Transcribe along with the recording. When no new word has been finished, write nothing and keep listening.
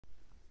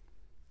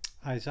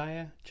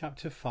Isaiah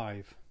chapter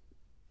 5.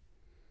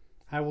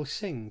 I will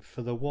sing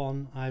for the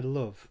one I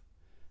love,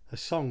 a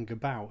song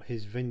about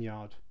his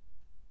vineyard.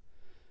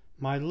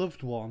 My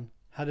loved one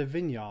had a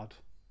vineyard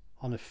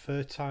on a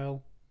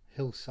fertile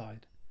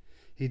hillside.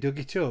 He dug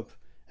it up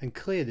and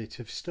cleared it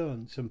of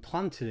stones and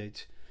planted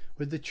it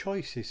with the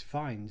choicest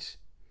vines.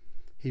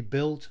 He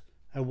built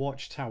a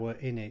watchtower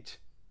in it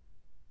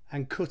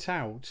and cut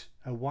out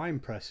a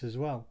winepress as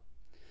well.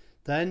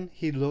 Then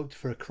he looked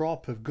for a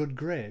crop of good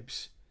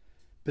grapes,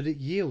 but it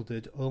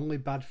yielded only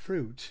bad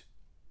fruit.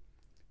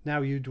 Now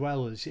you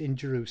dwellers in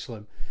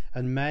Jerusalem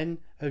and men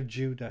of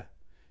Judah,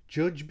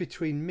 judge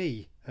between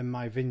me and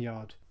my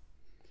vineyard.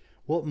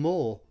 What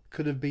more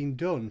could have been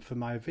done for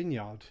my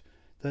vineyard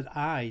that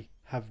I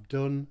have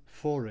done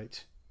for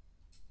it?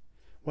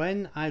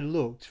 When I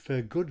looked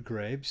for good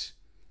grapes,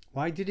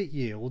 why did it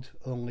yield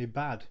only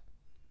bad?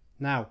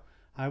 Now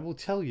I will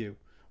tell you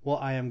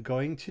what I am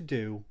going to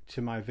do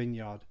to my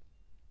vineyard.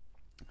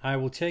 I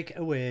will take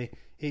away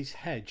its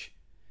hedge,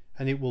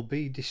 and it will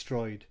be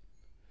destroyed.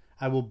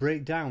 I will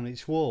break down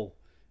its wall,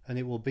 and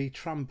it will be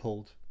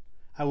trampled.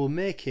 I will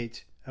make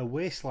it a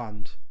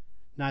wasteland,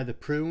 neither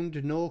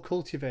pruned nor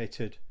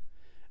cultivated,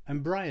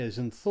 and briers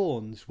and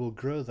thorns will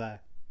grow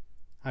there.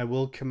 I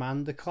will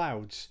command the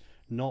clouds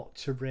not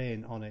to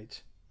rain on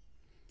it.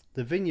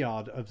 The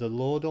vineyard of the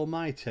Lord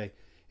Almighty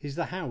is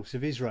the house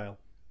of Israel,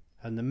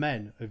 and the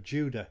men of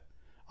Judah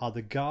are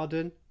the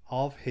garden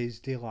of his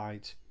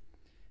delight.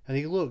 And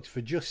he looked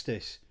for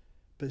justice,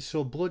 but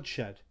saw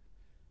bloodshed,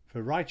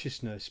 for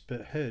righteousness,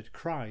 but heard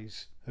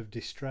cries of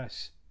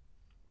distress.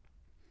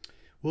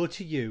 Woe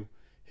to you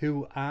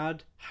who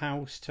add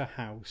house to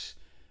house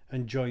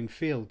and join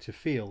field to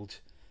field,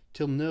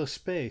 till no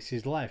space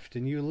is left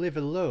and you live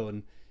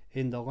alone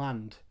in the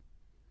land.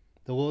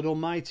 The Lord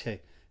Almighty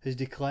has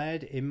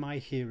declared in my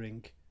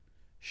hearing,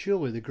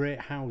 surely the great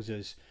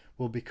houses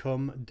will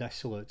become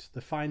desolate, the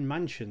fine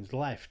mansions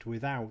left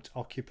without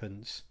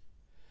occupants.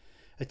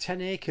 A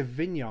 10-acre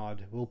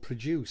vineyard will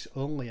produce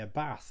only a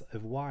bath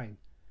of wine,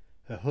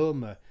 a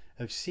homer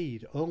of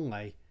seed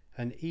only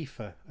an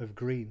ephah of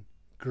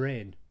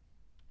grain.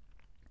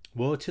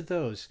 Woe to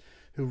those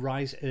who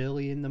rise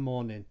early in the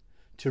morning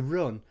to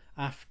run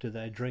after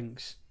their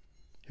drinks,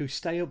 who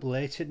stay up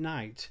late at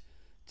night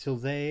till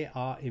they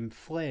are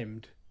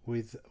inflamed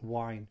with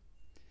wine.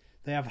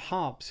 They have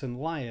harps and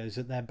lyres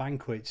at their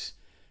banquets,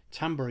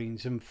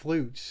 tambourines and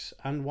flutes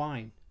and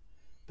wine,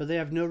 but they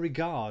have no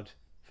regard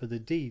for the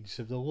deeds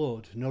of the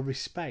Lord, no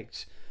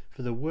respect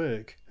for the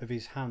work of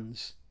his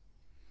hands.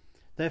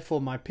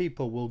 Therefore my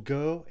people will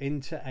go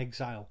into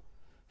exile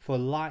for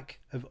lack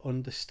of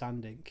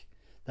understanding.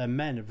 Their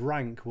men of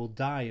rank will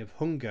die of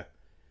hunger,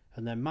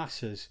 and their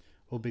masses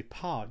will be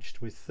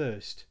parched with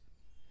thirst.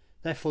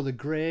 Therefore the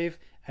grave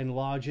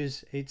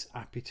enlarges its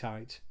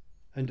appetite,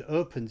 and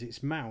opens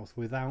its mouth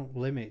without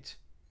limit.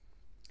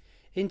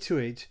 Into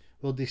it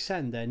will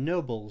descend their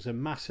nobles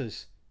and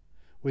masses,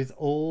 with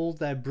all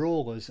their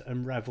brawlers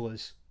and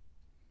revelers.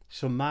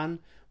 So man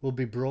will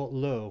be brought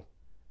low,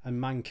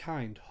 and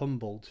mankind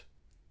humbled,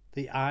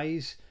 the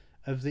eyes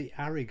of the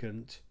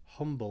arrogant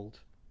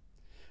humbled.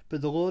 But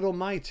the Lord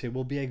Almighty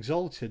will be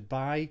exalted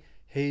by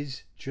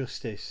his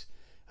justice,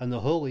 and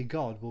the holy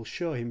God will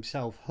show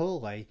himself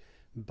holy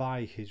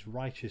by his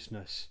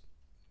righteousness.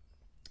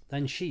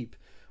 Then sheep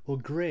will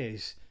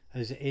graze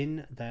as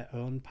in their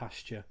own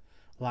pasture,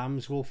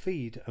 lambs will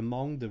feed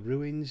among the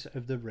ruins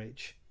of the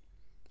rich.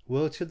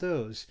 Woe to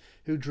those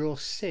who draw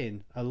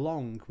sin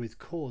along with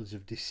cords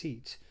of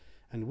deceit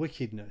and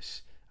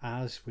wickedness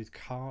as with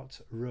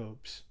cart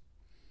ropes.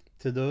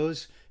 To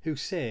those who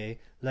say,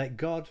 let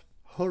God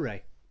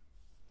hurry,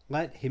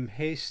 let him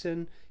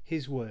hasten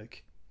his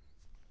work,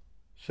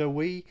 so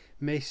we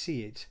may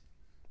see it.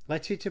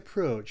 Let it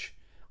approach,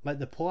 let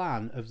the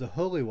plan of the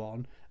Holy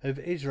One of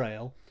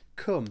Israel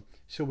come,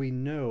 so we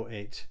know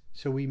it,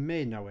 so we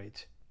may know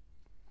it.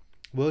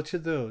 Woe to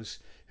those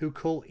who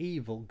call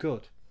evil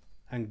good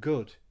and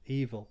good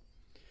evil,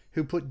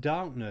 who put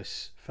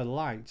darkness for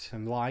light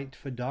and light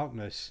for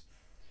darkness,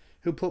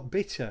 who put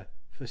bitter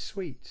for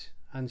sweet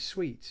and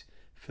sweet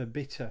for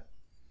bitter.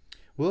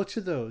 Woe to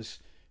those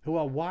who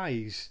are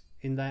wise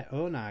in their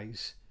own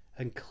eyes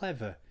and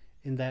clever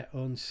in their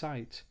own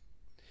sight.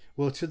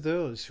 Woe to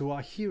those who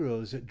are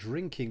heroes at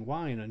drinking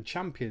wine and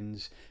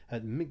champions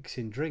at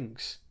mixing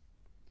drinks,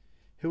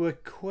 who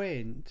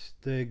acquit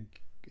the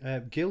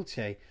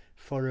guilty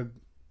for a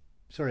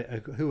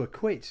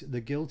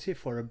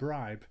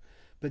bribe,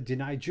 but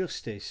deny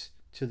justice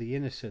to the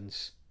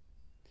innocents.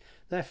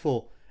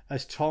 Therefore,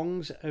 as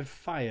tongues of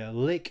fire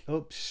lick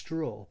up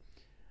straw,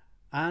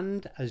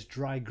 and as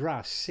dry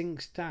grass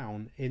sinks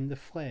down in the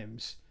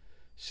flames,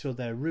 so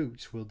their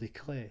roots will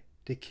decay,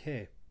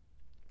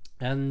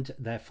 and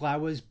their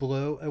flowers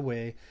blow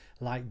away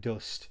like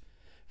dust.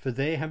 For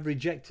they have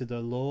rejected the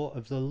law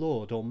of the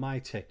Lord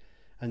Almighty,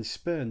 and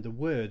spurned the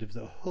word of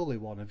the Holy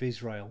One of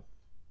Israel.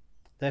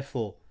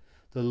 Therefore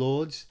the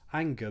Lord's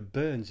anger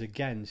burns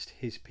against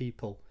his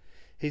people.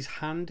 His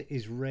hand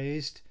is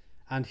raised,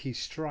 and he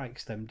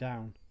strikes them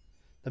down.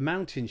 The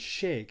mountains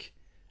shake,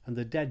 and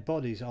the dead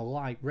bodies are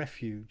like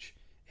refuge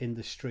in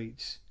the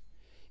streets.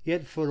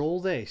 Yet for all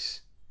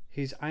this,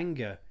 his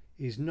anger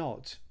is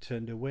not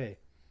turned away.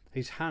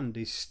 His hand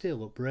is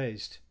still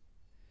upraised.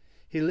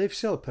 He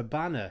lifts up a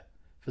banner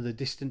for the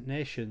distant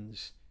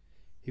nations.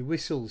 He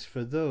whistles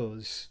for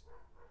those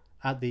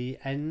at the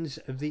ends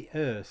of the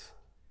earth.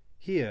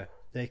 Here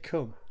they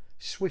come,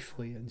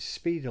 swiftly and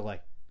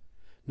speedily.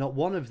 Not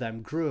one of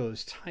them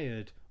grows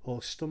tired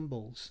or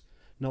stumbles.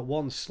 Not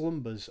one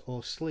slumbers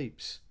or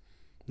sleeps.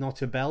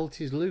 Not a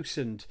belt is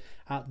loosened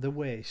at the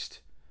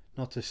waist.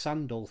 Not a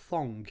sandal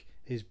thong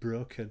is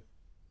broken.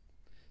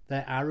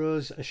 Their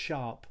arrows are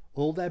sharp,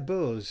 all their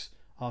bows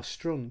are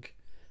strung.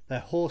 Their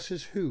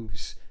horses'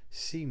 hooves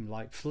seem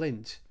like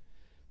flint,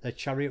 their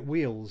chariot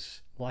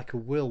wheels like a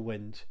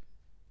whirlwind.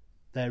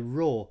 Their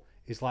roar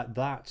is like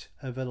that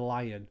of a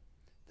lion.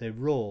 They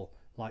roar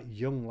like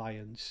young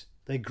lions.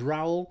 They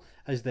growl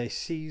as they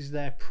seize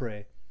their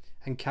prey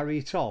and carry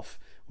it off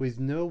with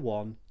no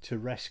one to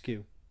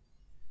rescue.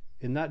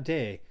 In that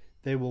day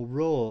they will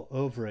roar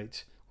over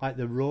it like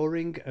the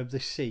roaring of the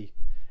sea,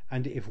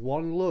 and if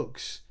one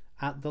looks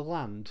at the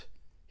land,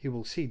 he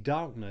will see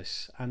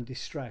darkness and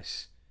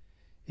distress.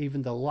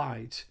 Even the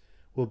light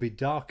will be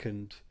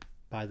darkened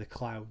by the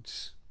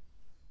clouds.